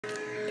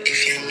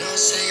If you know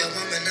say a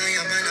woman now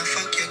your man a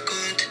fuck you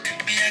good.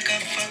 Be like a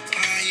fuck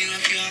by you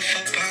if you a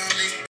fuck by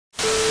me.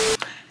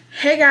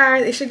 Hey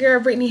guys, it's your girl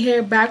Brittany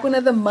here, back with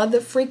another mother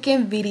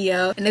freaking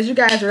video. And as you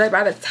guys read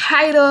by the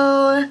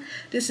title,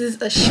 this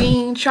is a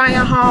SHEIN Try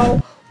On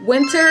Haul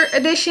winter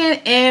edition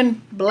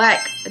and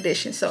black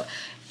edition. So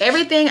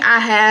everything I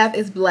have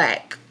is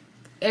black.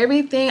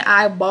 Everything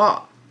I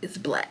bought is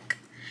black.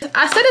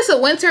 I said it's a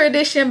winter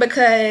edition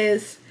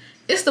because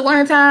it's the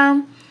winter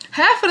time.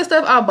 Half of the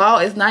stuff I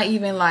bought is not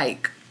even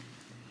like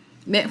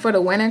meant for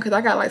the winter, because I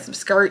got like some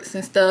skirts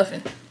and stuff,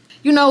 and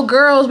you know,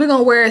 girls, we're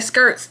gonna wear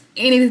skirts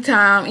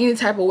anytime, any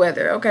type of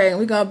weather. Okay,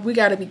 we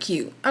gotta be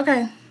cute.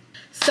 Okay,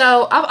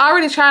 so I've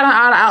already tried on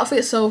all the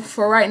outfits, so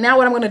for right now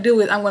what I'm gonna do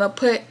is I'm gonna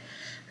put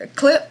a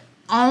clip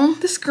on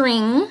the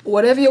screen,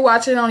 whatever you're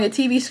watching on your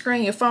TV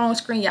screen, your phone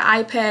screen, your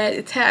iPad,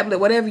 your tablet,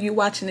 whatever you're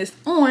watching this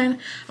on, I'm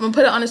gonna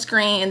put it on the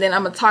screen, and then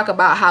I'm gonna talk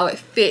about how it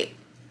fit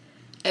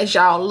as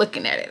y'all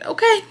looking at it.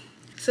 Okay,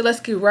 so let's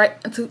get right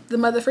into the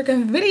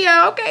motherfucking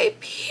video. Okay,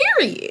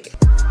 period.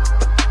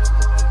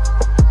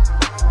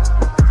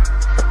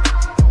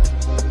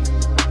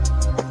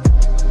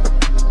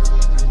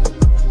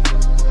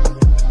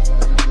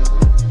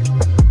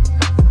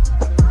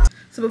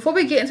 So before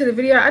we get into the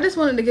video, I just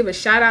wanted to give a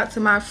shout out to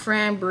my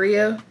friend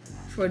Bria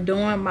for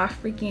doing my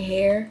freaking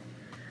hair.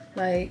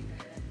 Like,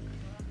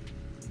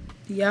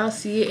 y'all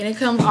see it? And it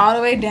comes all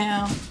the way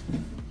down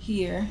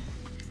here.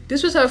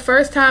 This was her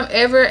first time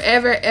ever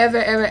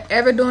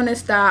doing this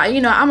style.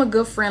 You know, I'm a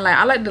good friend. Like,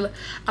 I like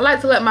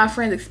to let my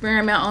friends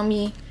experiment on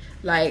me.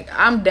 Like,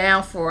 I'm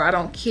down for it. I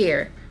don't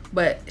care.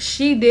 But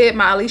she did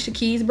my Alicia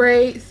Keys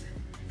braids.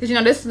 Cause you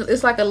know,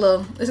 it's like a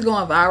little, it's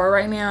going viral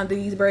right now.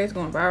 These braids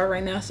going viral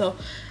right now. So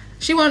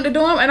she wanted to do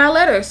them, and I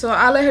let her. So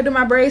I let her do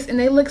my braids, and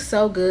they look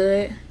so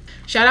good.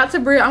 Shout out to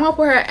Bria. I'm gonna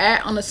put her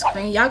ad on the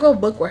screen. Y'all go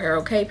book with her,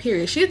 okay?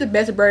 Period. She's the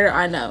best braider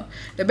I know.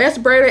 The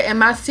best braider in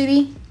my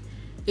city.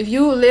 If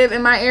you live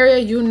in my area,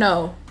 you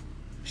know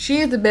she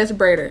is the best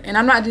braider. And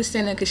I'm not just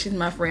saying that because she's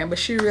my friend, but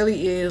she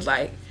really is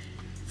like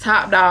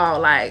top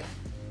dog. Like,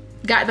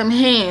 got them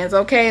hands,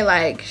 okay?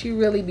 Like, she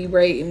really be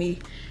braiding me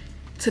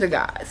to the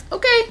guys,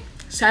 okay?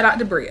 Shout out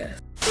to Bria.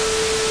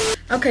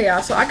 Okay,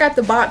 y'all, so I got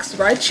the box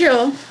right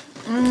here.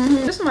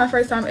 This is my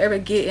first time ever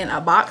getting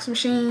a box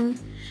machine.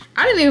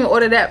 I didn't even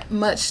order that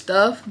much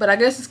stuff, but I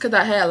guess it's because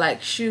I had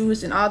like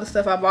shoes and all the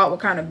stuff I bought were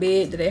kind of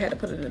big that they had to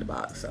put it in the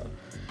box. So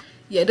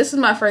yeah, this is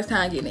my first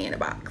time getting it in a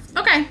box.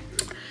 Okay,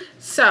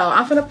 so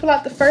I'm gonna pull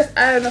out the first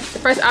item. The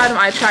first item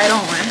I tried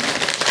on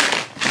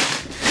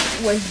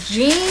was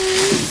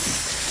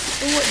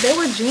jeans. They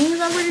were jeans,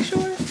 I'm pretty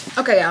sure.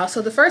 Okay, y'all,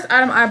 so the first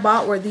item I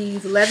bought were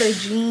these leather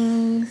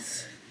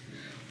jeans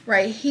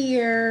right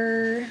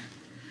here.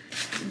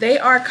 They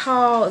are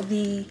called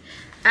the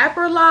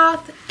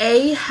Apperloth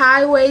A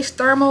High Waist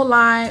Thermal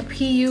Line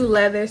PU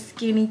Leather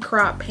Skinny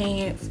Crop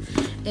Pants,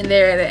 and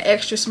they're the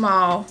extra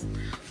small,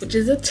 which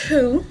is a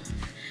 2.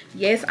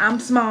 Yes, I'm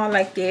small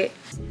like that.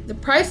 The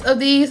price of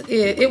these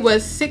it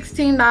was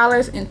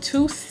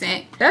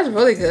 $16.02. That's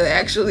really good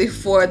actually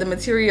for the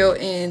material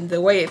and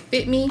the way it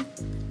fit me.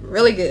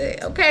 Really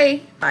good.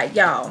 Okay, like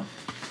y'all,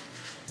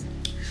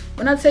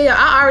 when I tell you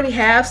I already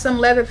have some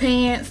leather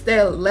pants,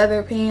 they're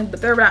leather pants,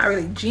 but they're not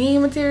really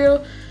jean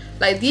material.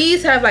 Like,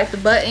 these have like the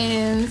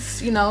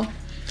buttons, you know,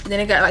 and then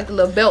it got like the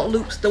little belt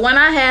loops. The one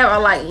I have are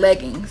like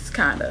leggings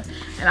kind of,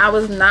 and I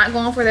was not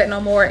going for that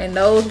no more, and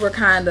those were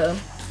kind of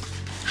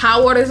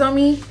hot waters on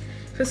me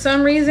for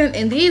some reason,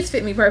 and these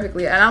fit me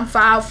perfectly, and I'm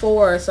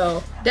 5'4",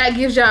 so that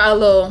gives y'all a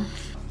little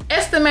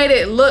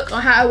estimated look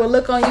on how it would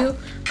look on you.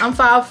 I'm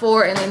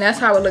 5'4", and then that's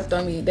how it looked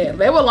on me. They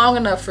were long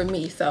enough for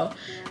me, so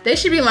they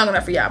should be long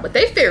enough for y'all, but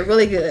they fit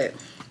really good.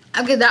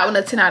 I'll give that one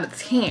a 10 out of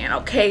 10,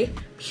 okay?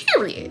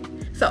 Period.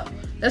 So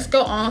let's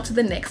go on to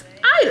the next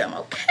item,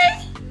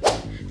 okay?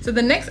 So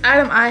the next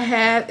item I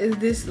have is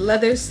this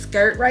leather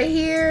skirt right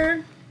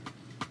here.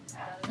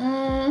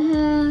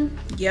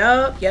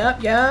 Yup.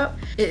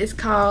 It is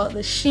called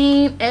the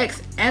SHEIN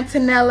X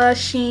Antonella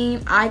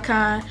SHEIN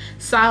Icon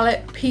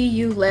Solid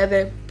PU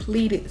Leather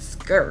Pleated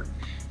Skirt.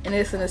 And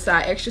it's in the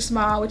size extra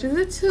small, which is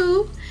a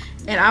 2.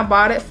 And I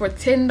bought it for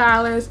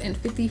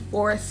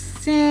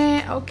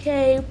 $10.54.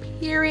 Okay,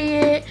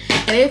 period.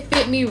 And it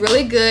fit me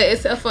really good,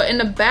 except for in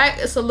the back,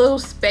 it's a little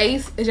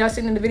space. As y'all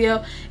seen in the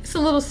video, it's a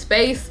little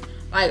space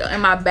like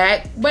in my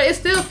back, but it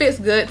still fits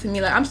good to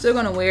me. Like, I'm still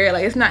gonna wear it.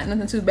 Like, it's not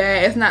nothing too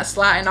bad. It's not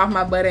sliding off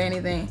my butt or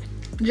anything.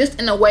 Just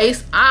in the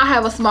waist, I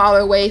have a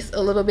smaller waist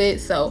a little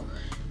bit, so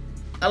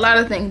a lot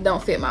of things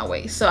don't fit my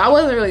waist. So I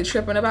wasn't really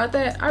tripping about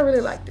that. I really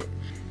liked it.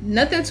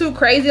 Nothing too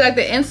crazy. Like,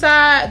 the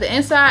inside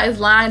is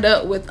lined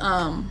up with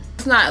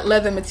it's not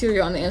leather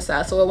material on the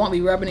inside, so it won't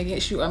be rubbing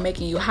against you or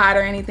making you hot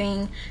or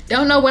anything.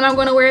 Don't know when I'm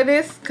gonna wear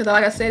this, because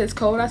like I said, it's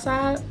cold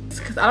outside.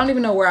 Because I don't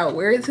even know where I would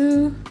wear it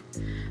to,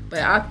 but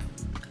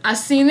I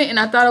seen it and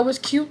I thought it was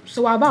cute,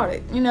 so I bought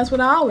it. And that's what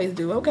I always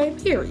do, okay?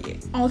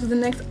 Period. On to the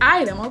next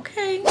item,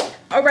 okay?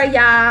 All right,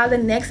 y'all, the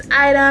next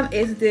item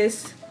is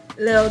this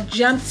little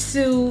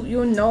jumpsuit.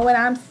 You know what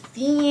I'm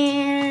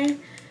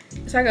saying?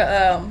 It's like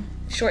a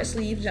short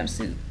sleeve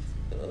jumpsuit.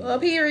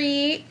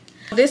 period.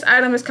 This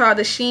item is called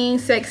the SHEIN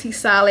Sexy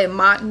Solid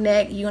Mock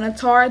Neck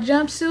Unitard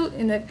Jumpsuit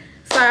in the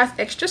size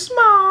extra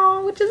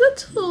small, which is a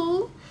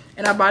 2.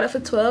 And I bought it for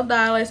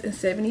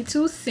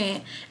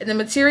 $12.72. And the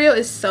material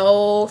is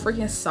so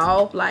freaking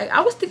soft. Like,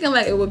 I was thinking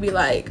like it would be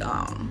like,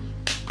 I don't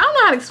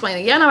know how to explain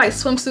it. Y'all know like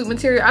swimsuit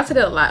material. I said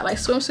it a lot, like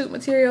swimsuit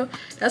material.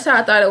 That's how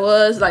I thought it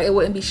was. Like, it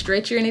wouldn't be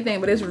stretchy or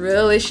anything, but it's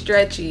really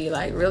stretchy,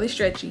 like really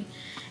stretchy.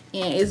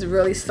 And it's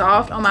really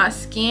soft on my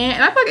skin,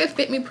 and I feel like it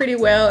fit me pretty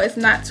well. It's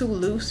not too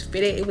loose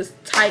fitted, it was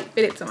tight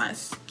fitted to my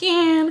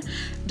skin.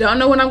 Don't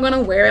know when I'm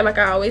gonna wear it, like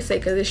I always say,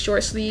 because it's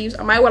short sleeves.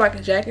 I might wear like a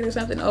jacket or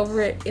something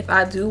over it if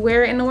I do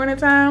wear it in the winter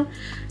time,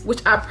 which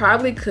I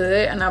probably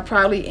could, and I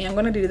probably am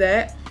gonna do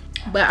that.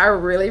 But I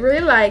really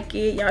like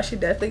it. Y'all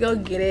should definitely go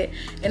get it.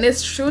 And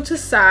it's true to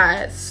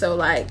size, so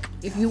like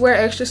if you wear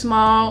extra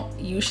small,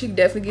 you should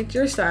definitely get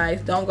your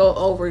size. Don't go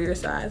over your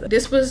size.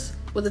 This was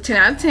a 10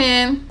 out of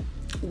 10.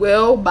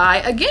 Will buy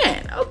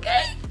again.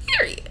 Okay,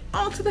 period.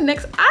 On to the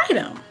next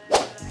item.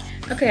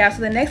 Okay, so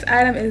the next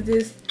item is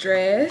this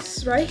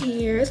dress right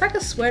here. It's like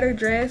a sweater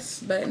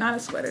dress, but not a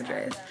sweater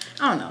dress.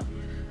 I don't know,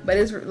 but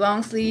it's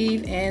long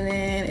sleeve, and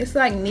then it's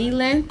like knee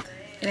length,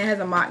 and it has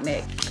a mock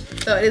neck.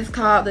 So it's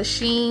called the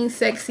SHEIN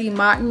Sexy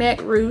Mock Neck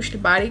Ruched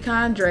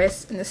Bodycon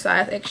dress in the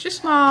size extra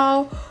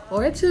small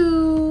or a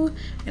 2,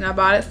 and I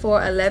bought it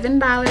for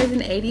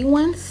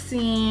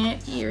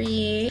 $11.81.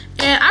 Period.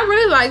 And I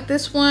really like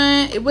this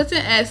one. It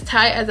wasn't as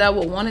tight as I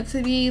would want it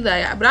to be,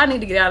 like, but I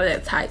need to get out of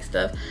that tight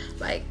stuff.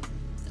 Like,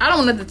 I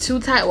don't want it too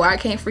tight where I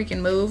can't freaking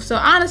move. So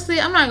honestly,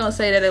 I'm not gonna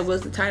say that it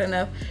was tight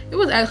enough. It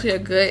was actually a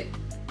good,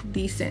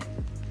 decent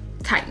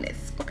tightness.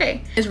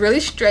 Okay, it's really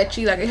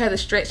stretchy, like it has a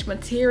stretch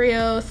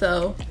material,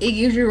 so it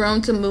gives you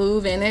room to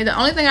move in it. The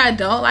only thing I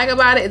don't like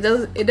about it,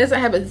 it doesn't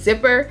have a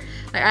zipper.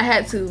 Like, I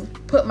had to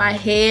put my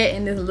head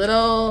in this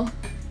little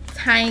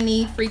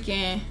tiny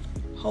freaking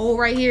hole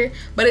right here,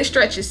 but it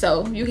stretches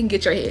so you can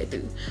get your head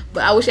through.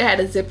 But I wish I had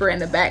a zipper in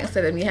the back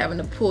instead of me having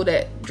to pull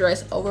that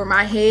dress over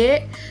my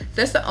head.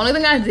 That's the only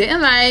thing I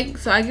didn't like,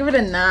 so I give it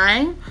a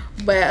 9.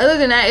 But other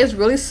than that, it's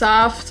really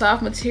soft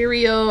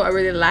material. I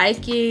really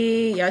like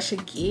it. Y'all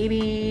should get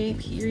it,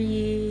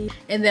 period.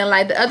 And then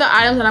like the other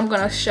items that I'm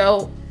gonna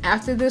show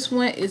after this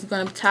one is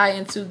gonna tie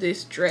into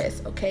this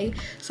dress, okay?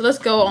 So let's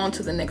go on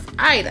to the next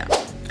item.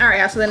 All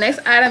right, so the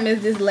next item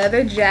is this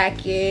leather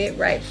jacket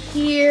right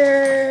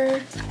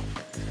here,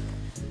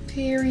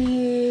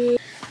 period.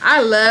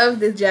 I love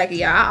this jacket,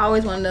 y'all. I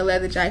always wanted a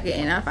leather jacket,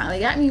 and I finally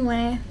got me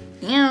one.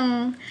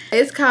 Yeah.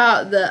 It's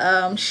called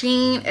the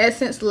SHEIN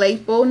Essnce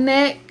Lapel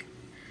Neck.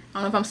 I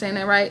don't know if I'm saying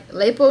that right.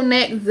 Lapel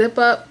neck zip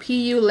up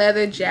PU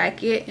leather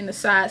jacket in the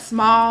size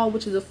small,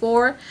 which is a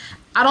 4.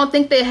 I don't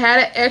think they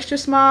had an extra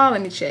small.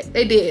 Let me check.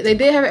 They did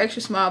have an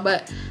extra small,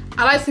 but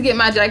I like to get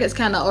my jackets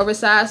kind of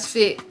oversized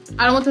fit.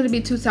 I don't want them to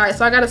be too tight,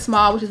 so I got a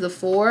small, which is a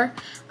 4.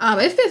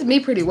 It fits me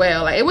pretty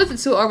well. Like, it wasn't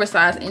too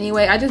oversized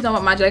anyway. I just don't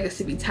want my jackets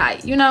to be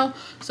tight, you know?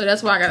 So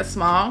that's why I got a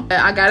small.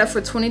 I got it for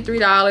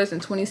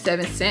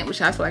 $23.27,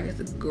 which I feel like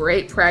is a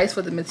great price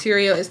for the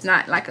material. It's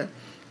not like a,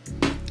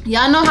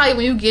 y'all know how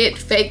when you get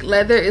fake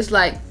leather, it's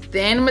like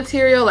thin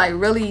material, like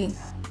really,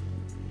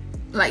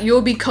 like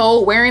you'll be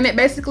cold wearing it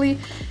basically.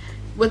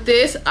 With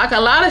this, like a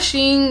lot of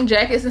SHEIN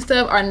jackets and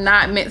stuff are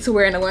not meant to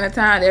wear in the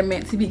wintertime. They're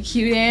meant to be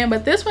cute in,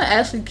 but this one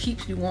actually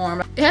keeps you warm.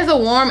 It has a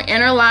warm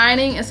inner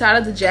lining inside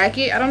of the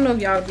jacket. I don't know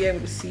if y'all will be able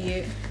to see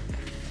it.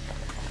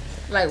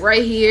 Like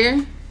right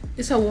here,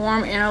 it's a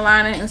warm inner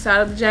lining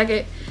inside of the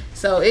jacket.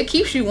 So it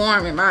keeps you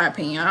warm in my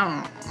opinion.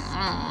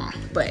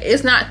 But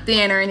it's not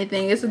thin or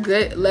anything. It's a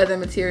good leather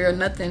material,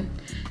 nothing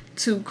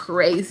too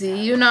crazy,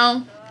 you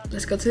know.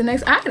 Let's go to the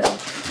next item.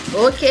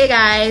 Okay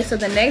guys, so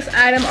the next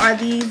item are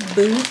these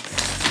boots.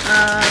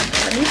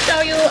 Let me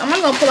show you. I'm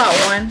not gonna pull out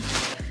one.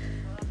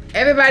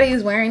 Everybody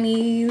is wearing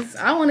these.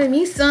 I wanted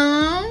me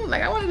some.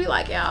 Like, I want to be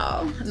like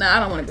y'all. No, I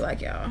don't want to be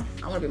like y'all.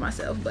 I want to be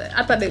myself, but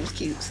I thought they was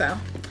cute, so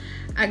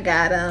I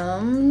got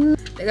them.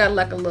 They got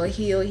like a little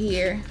heel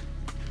here,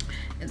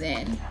 and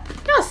then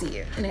y'all see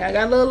it, and then I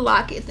got a little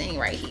locket thing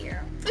right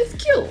here. It's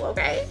cute,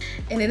 okay?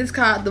 And it is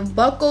called the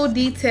Buckle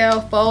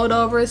Detail Fold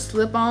Over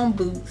Slip-On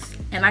Boots.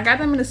 And I got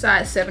them in the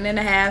size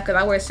 7.5 because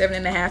I wear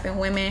 7.5 in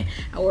women.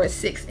 I wear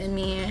 6 in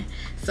men.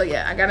 So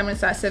yeah, I got them in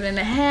size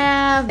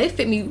 7.5. They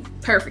fit me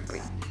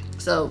perfectly.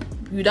 So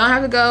you don't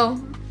have to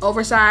go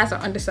oversized or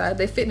undersized.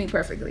 They fit me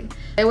perfectly.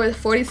 They were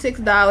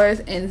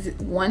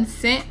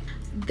 $46.01.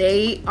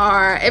 They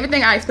are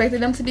everything I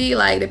expected them to be.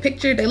 Like the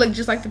picture, they look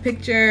just like the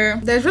picture.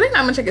 There's really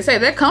not much I can say.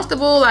 They're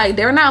comfortable. Like,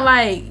 they're not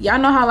like, y'all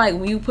know how like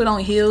when you put on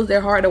heels, they're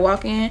hard to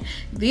walk in.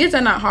 These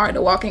are not hard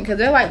to walk in because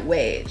they're like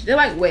wedge. They're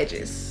like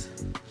wedges.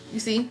 You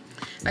see?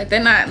 Like,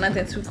 they're not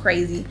nothing too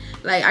crazy.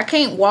 Like, I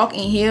can't walk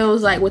in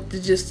heels like with the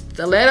just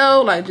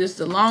stiletto, like just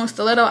the long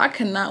stiletto. I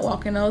cannot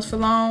walk in those for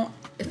long.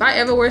 If I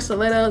ever wear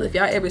stilettos, if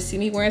y'all ever see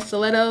me wearing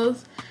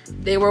stilettos,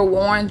 they were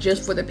worn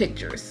just for the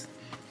pictures.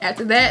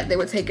 After that, they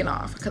were taken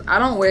off because I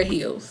don't wear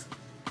heels.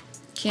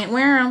 Can't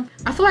wear them.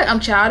 I feel like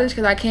I'm childish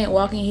because I can't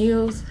walk in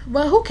heels,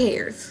 but who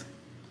cares?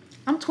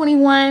 I'm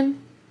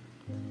 21.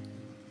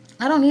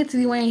 I don't need to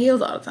be wearing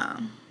heels all the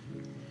time.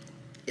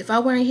 If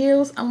I'm wearing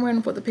heels, I'm wearing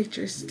them for the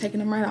pictures, taking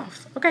them right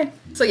off. Okay.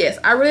 So yes,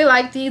 I really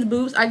like these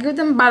boots. I give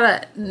them about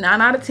a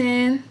 9 out of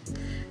 10.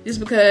 Just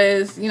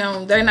because, you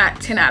know, they're not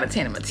 10 out of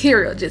 10 in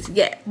material just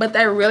yet. But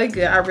they're really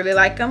good. I really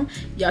like them.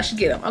 Y'all should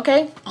get them,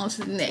 okay? On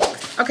to the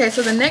next. Okay,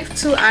 so the next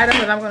two items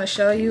that I'm going to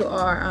show you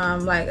are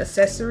like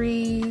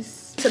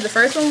accessories. So the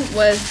first one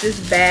was this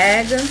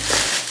bag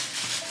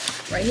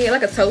right here,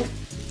 like a tote.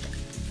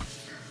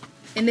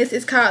 And this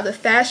is called the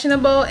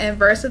Fashionable and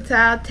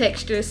Versatile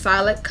Texture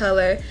Solid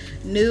Color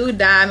Nude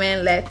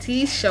Diamond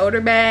Lattice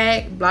Shoulder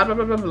Bag, blah, blah,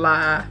 blah, blah,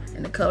 blah.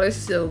 And the color is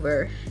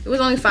silver. It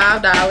was only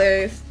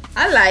 $5.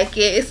 I like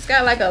it. It's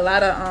got like a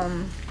lot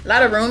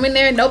of room in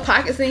there. No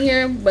pockets in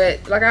here,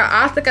 but like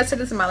I think I said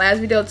this in my last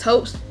video,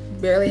 totes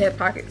barely have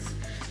pockets,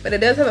 but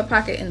it does have a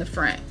pocket in the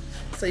front,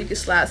 so you can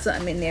slide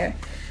something in there.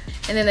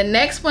 And then the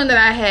next one that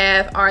I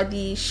have are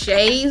these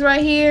shades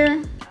right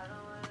here.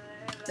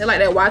 They're like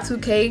that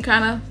Y2K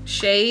kind of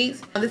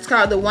shades. This is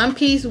called the One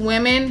Piece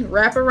Women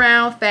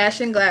Wraparound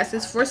Fashion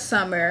Glasses for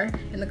Summer,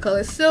 and the color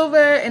is silver,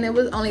 and it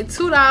was only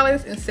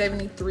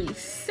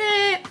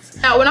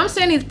 $2.73. Now when I'm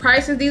saying these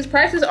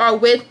prices are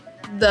with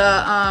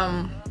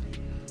the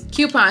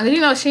coupons.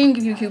 You know, SHEIN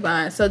give you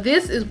coupons, so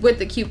this is with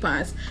the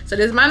coupons. So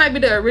this might not be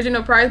the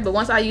original price, but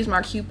once I use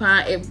my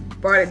coupon, it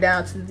brought it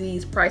down to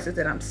these prices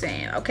that I'm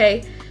saying,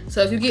 okay?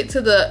 So if you get to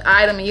the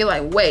item and you're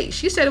like, wait,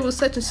 she said it was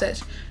such and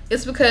such,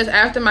 it's because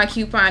after my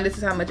coupon, this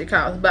is how much it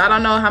costs. But I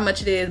don't know how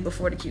much it is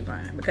before the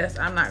coupon, because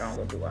I'm not gonna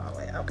go through all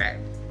that, okay?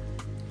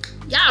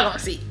 Y'all gonna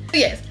see. But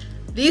yes,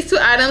 these two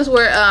items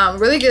were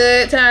really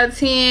good, 10 out of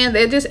 10.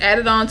 They just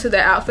added on to the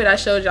outfit I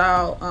showed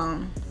y'all.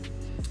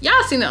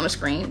 Y'all seen it on the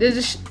screen. It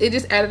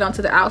just added on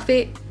to the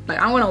outfit.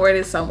 Like, I'm gonna wear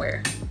this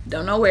somewhere.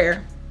 Don't know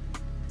where.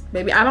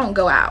 Baby, I don't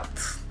go out.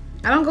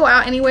 I don't go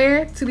out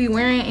anywhere to be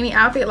wearing any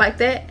outfit like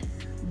that.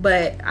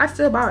 But I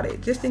still bought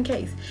it just in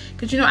case.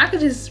 Cause you know, I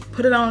could just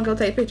put it on and go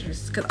take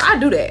pictures. Cause I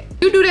do that.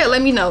 You do that,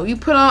 let me know. You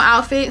put on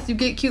outfits, you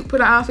get cute, put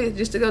on outfits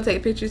just to go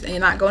take pictures and you're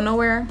not going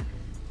nowhere.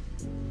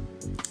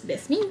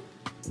 That's me.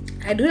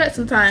 I do that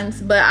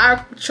sometimes, but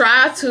I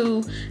try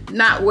to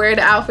not wear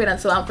the outfit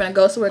until I'm gonna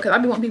go somewhere, because I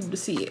be want people to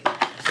see it.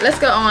 Let's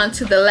go on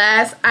to the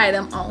last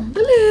item on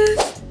the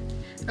list.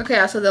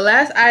 Okay, so the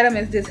last item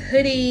is this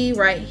hoodie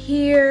right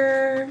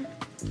here.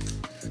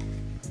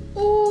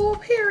 Oh,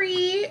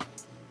 period.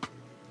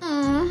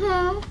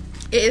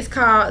 It is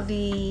called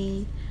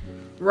the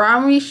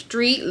ROMWE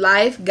Street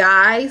Life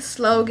Guy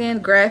Slogan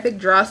Graphic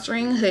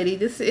Drawstring Hoodie.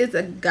 This is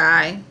a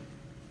guy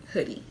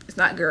hoodie. It's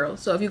not girl.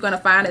 So if you're going to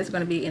find it, it's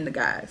going to be in the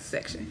guys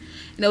section.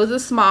 And it was a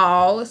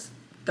small. It's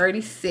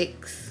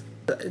 36.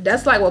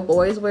 That's like what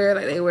boys wear.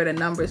 Like, they wear the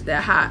numbers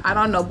that high. I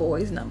don't know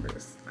boys'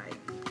 numbers. Like,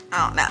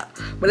 I don't know.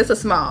 But it's a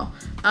small.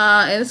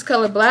 And it's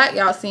color black.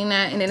 Y'all seen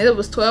that. And then it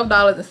was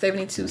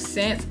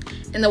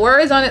 $12.72. And the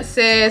words on it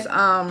says,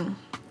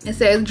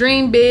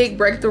 dream big,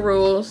 break the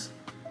rules,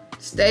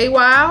 stay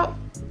wild.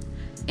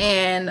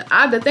 And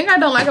the thing I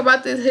don't like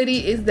about this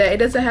hoodie is that it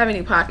doesn't have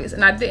any pockets.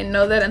 And I didn't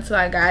know that until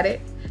I got it,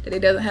 that it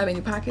doesn't have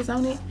any pockets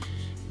on it.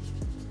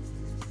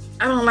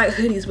 I don't like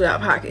hoodies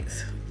without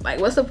pockets. Like,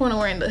 what's the point of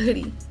wearing the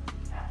hoodie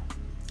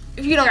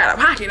if you don't got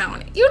a pocket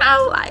on it? You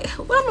know, like,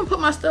 where I'm gonna put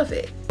my stuff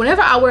at?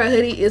 Whenever I wear a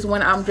hoodie is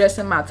when I'm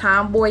dressing my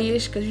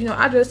tomboyish, because you know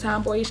I dress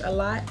tomboyish a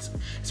lot,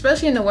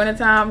 especially in the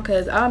wintertime,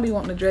 because I don't be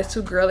wanting to dress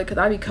too girly, because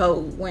I be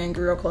cold wearing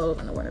girl clothes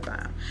in the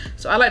wintertime.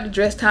 So I like to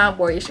dress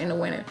tomboyish in the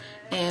winter.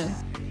 And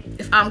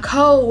if I'm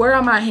cold, where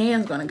are my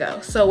hands gonna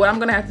go? So what I'm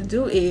gonna have to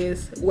do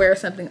is wear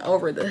something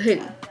over the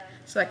hoodie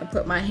so I can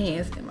put my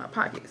hands in my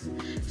pockets.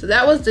 So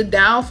that was the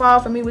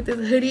downfall for me with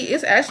this hoodie.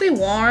 It's actually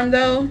warm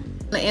though.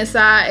 On the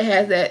inside, it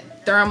has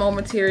that thermal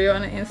material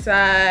on the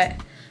inside,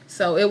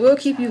 so it will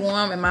keep you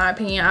warm. In my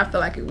opinion, I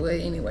feel like it would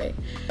anyway.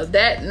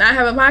 That not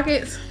having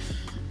pockets,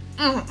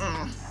 so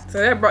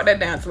that brought that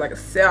down to like a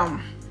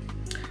 7.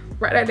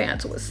 Write that down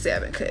to a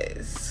 7,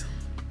 cause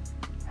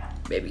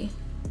baby,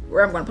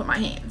 where I'm gonna put my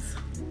hands,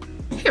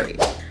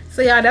 period.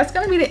 So y'all, that's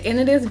gonna be the end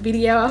of this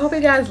video. I hope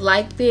you guys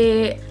liked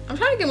it. I'm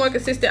trying to get more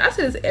consistent. I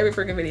say this every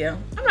freaking video.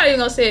 I'm not even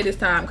gonna say it this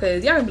time,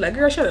 because y'all gonna be like,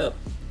 girl, shut up.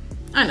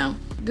 I know.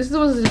 This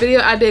was a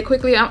video I did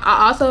quickly. I'm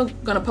also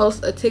gonna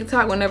post a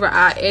TikTok whenever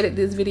I edit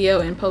this video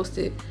and post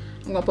it.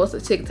 I'm gonna post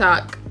a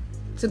TikTok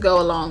to go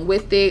along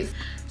with it.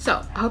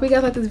 So I hope you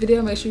guys like this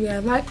video. Make sure you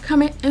guys like,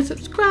 comment, and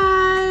subscribe.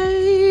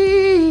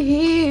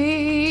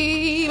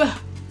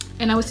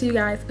 And I will see you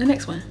guys in the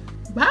next one.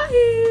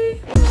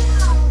 Bye.